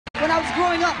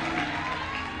growing up,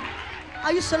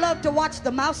 I used to love to watch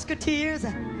the Mouseketeers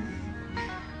and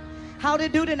how they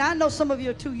do it. And I know some of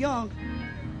you are too young.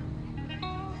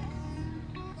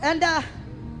 And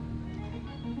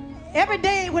every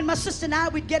day when my sister and I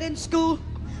would get in school,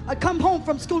 I'd come home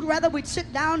from school, rather we'd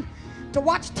sit down to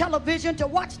watch television, to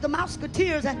watch the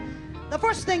Mouseketeers, and the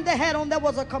first thing they had on there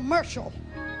was a commercial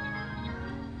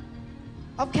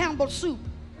of Campbell's soup.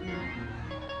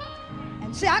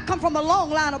 And see, I come from a long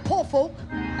line of poor folk.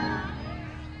 I'm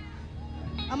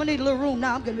gonna need a little room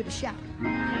now. I'm getting ready to shout.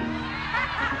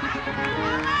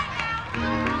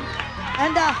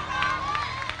 And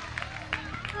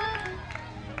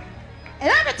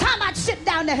every time I'd sit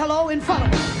down there, hello, in front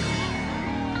of them,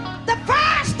 the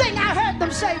first thing I heard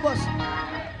them say was,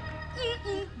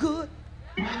 good.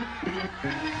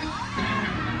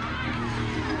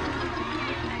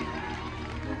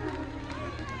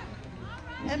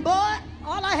 And boy,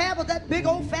 all I had was that big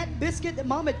old fat biscuit that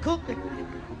Mom had cooked.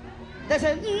 They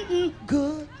said,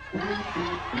 good.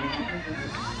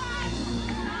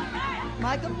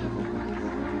 Michael?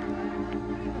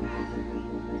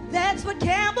 That's what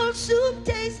Campbell's soup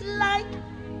tastes like.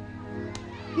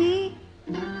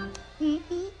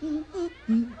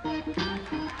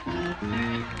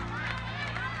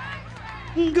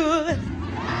 Good.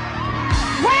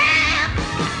 Well,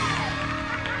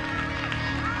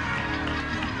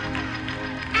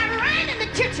 I ran in the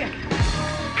kitchen.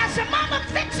 I said, Mama,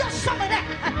 fix us some of that.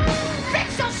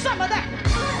 Fix us some of that.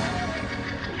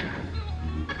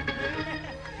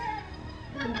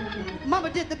 Mama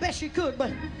did the best she could,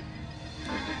 but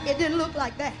it didn't look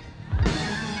like that.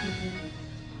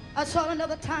 I saw it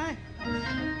another time.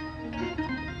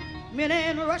 Me and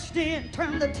Ann rushed in,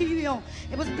 turned the TV on.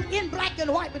 It was in black and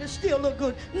white, but it still looked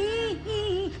good.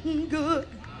 Good.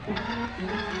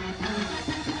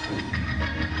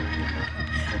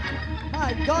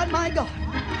 My God, my God.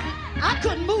 I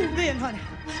couldn't move then, honey.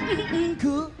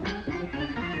 Good.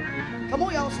 Come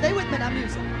on, y'all, stay with me now,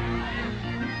 music.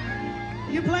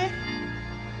 You playing?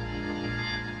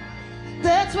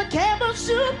 That's what Campbell's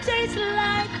soup tastes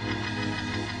like.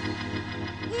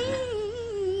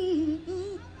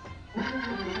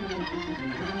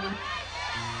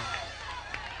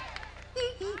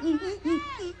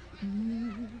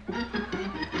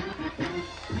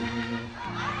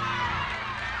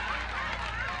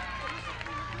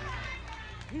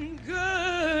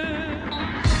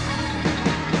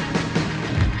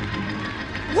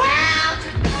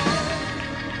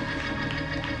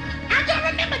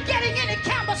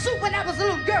 When I was a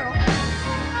little girl,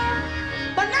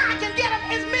 but now I can get them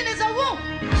as many as I want.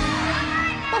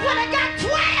 But when I got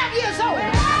 12 years old,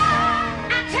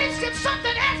 I tasted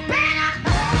something that's better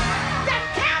than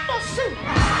Campbell's soup.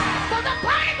 For the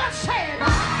Bible said,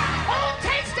 oh,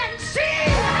 taste and see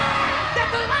that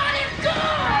the Lord is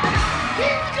good.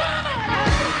 He's good.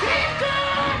 He's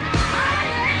good.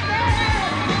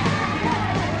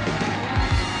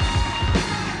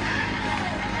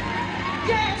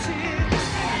 Yes, he is.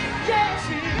 Yes,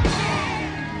 he is.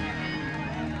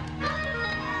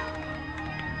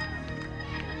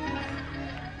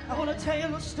 I want to tell you a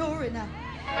little story now.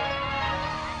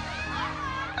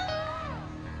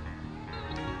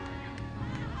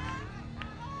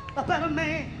 About a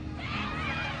man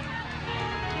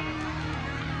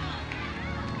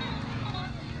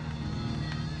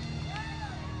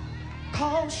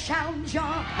called Shouting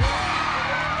John.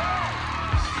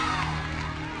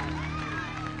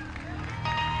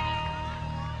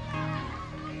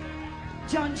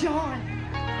 John joined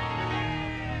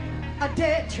a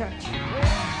dead church.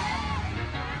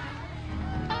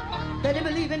 They didn't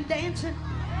believe in dancing.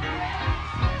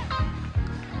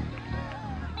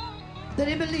 They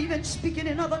didn't believe in speaking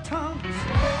in other tongues.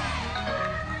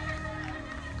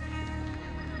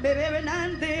 Maybe every now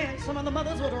and then some of the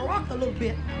mothers would rock a little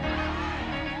bit.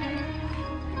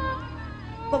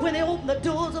 But when they opened the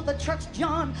doors of the church,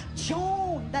 John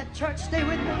joined that church. Stay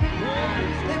with me.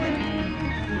 Stay with me.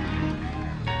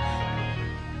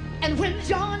 And when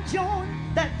John joined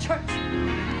that church,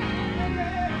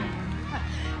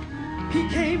 he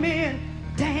came in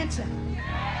dancing.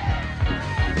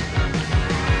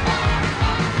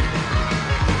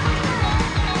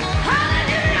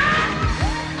 Hallelujah!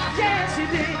 Yes, he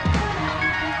did.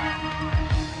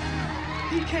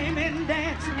 He came in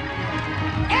dancing.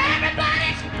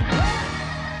 Everybody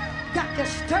got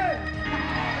disturbed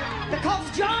because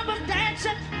John was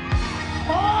dancing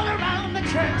all around the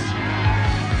church.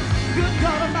 Good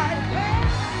God Almighty.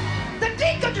 The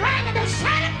deacon ran and they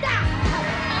sat him down.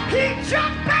 He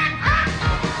jumped back up.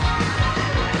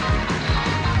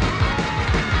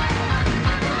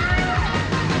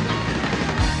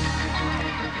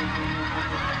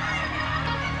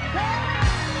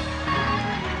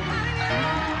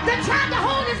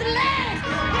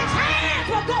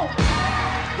 people go.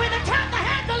 When it's time to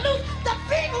hand the loose, the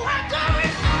people are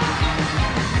going.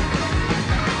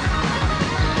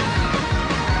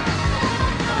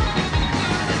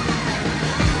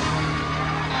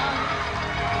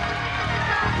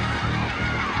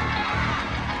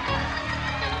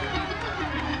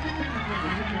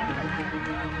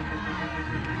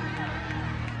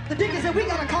 The deacon said, we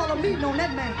got to call a meeting on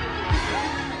that man.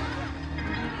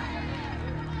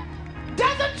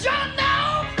 Doesn't John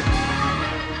know?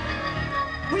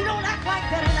 We don't act like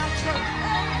that in our church.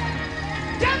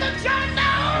 Doesn't John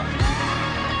know?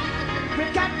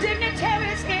 We've got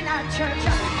dignitaries in our church.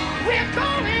 We're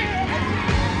going.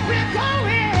 We're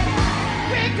going.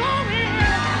 We're going.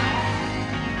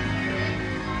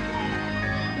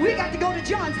 We got to go to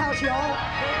John's house, y'all.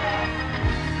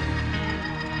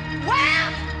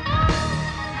 Well,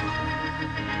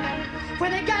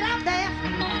 when they got out there,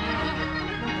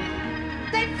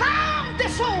 they found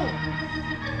this old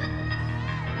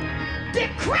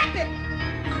decrepit,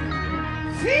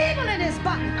 feeble in his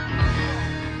body,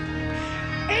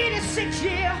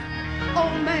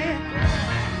 86-year-old man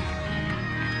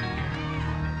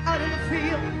out in the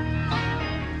field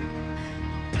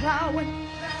plowing.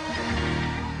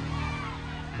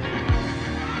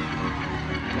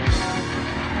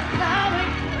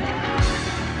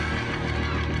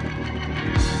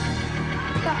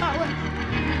 Plowing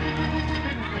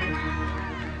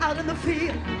out in the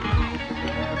field.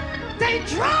 They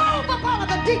drove up all of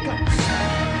the deacons.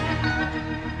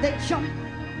 They jumped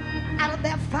out of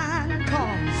their fine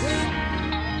cars,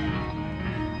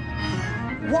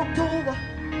 walked over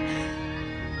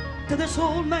to this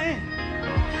old man.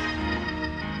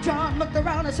 John looked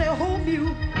around and said, "Oh,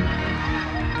 Mule."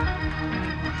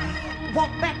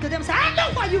 Walked back to them and said, "I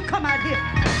know why you come out here.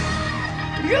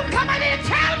 You come out here and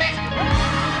tell me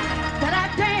that I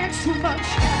dance too much.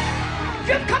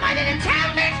 You come out here and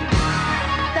tell me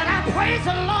that I praise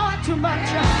the Lord too much.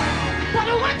 But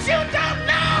what you don't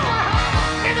know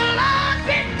is the Lord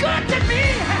been good to me.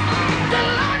 The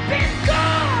Lord been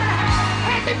good.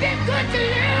 Has he been good to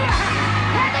you?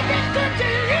 Has he been good to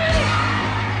you?"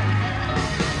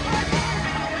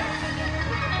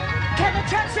 Can the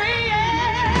church say yeah?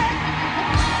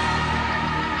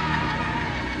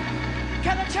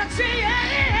 Can the church say yeah?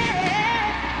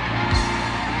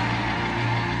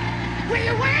 Will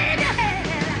you wave your hand?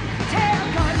 Tell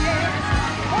God yes.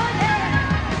 Oh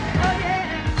yeah. Oh yeah.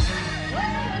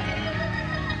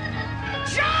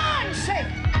 John said,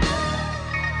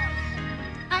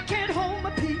 "I can't hold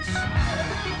my peace."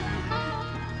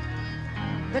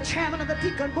 The chairman of the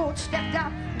deacon board stepped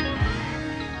out.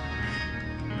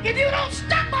 "If you don't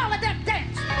stop all of that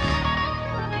dance,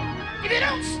 if you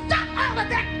don't stop all of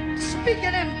that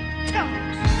speaking in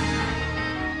tongues,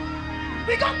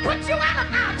 we're going to put you out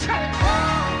of our church."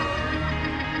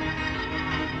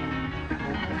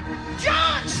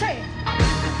 John said,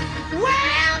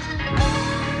 "Well,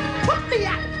 put me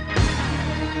out.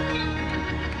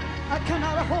 I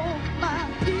cannot hold my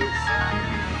peace."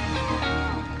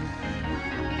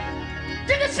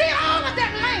 Did you see all of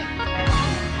that land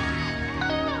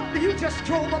you just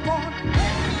drove upon?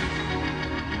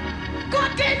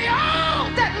 God gave me all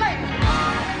that land,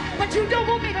 but you don't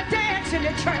want me to dance in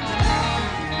your church.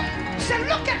 Said,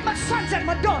 "Look at my sons and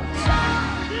my daughters.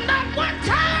 Not one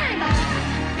time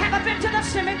have I been to the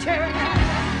cemetery.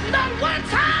 Not one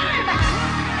time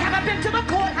have I been to the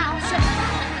courthouse.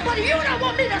 But you don't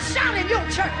want me to shout in your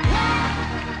church."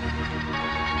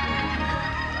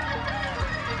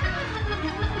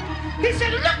 He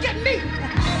said, "Look at me.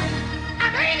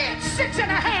 I'm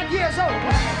 86.5 years old,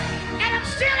 and I'm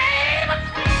still able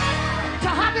to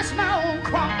harvest my own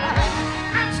crop.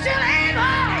 I'm still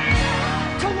able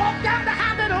to walk down the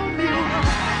highway on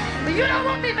Mule. You don't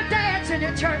want me to dance in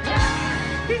your church."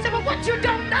 He said, "But what you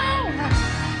don't know,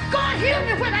 God healed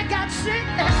me when I got sick.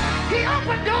 He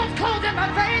opened doors, closed in my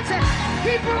veins.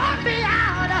 He brought me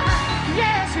out.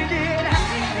 Yes, he did."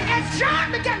 As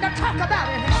John began to talk about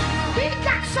it, he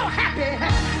got so happy.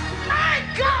 My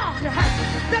God,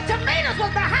 the tomatoes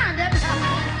were behind him.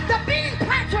 The bean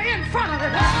plants were in front of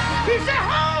him. He said,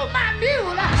 "Hold my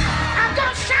mule. I'm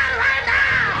going to shout right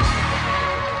now."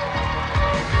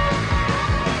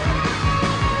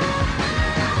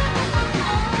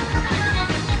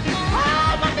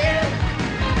 Hold my mule.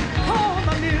 Hold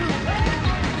my mule.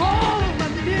 Hold my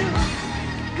mule.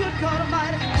 Good God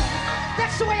Almighty.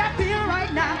 That's the way I feel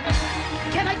right now.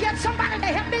 Can I get somebody to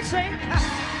help me sing?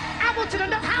 I want you to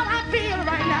know how I feel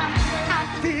right now. I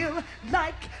feel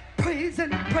like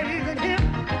praising him.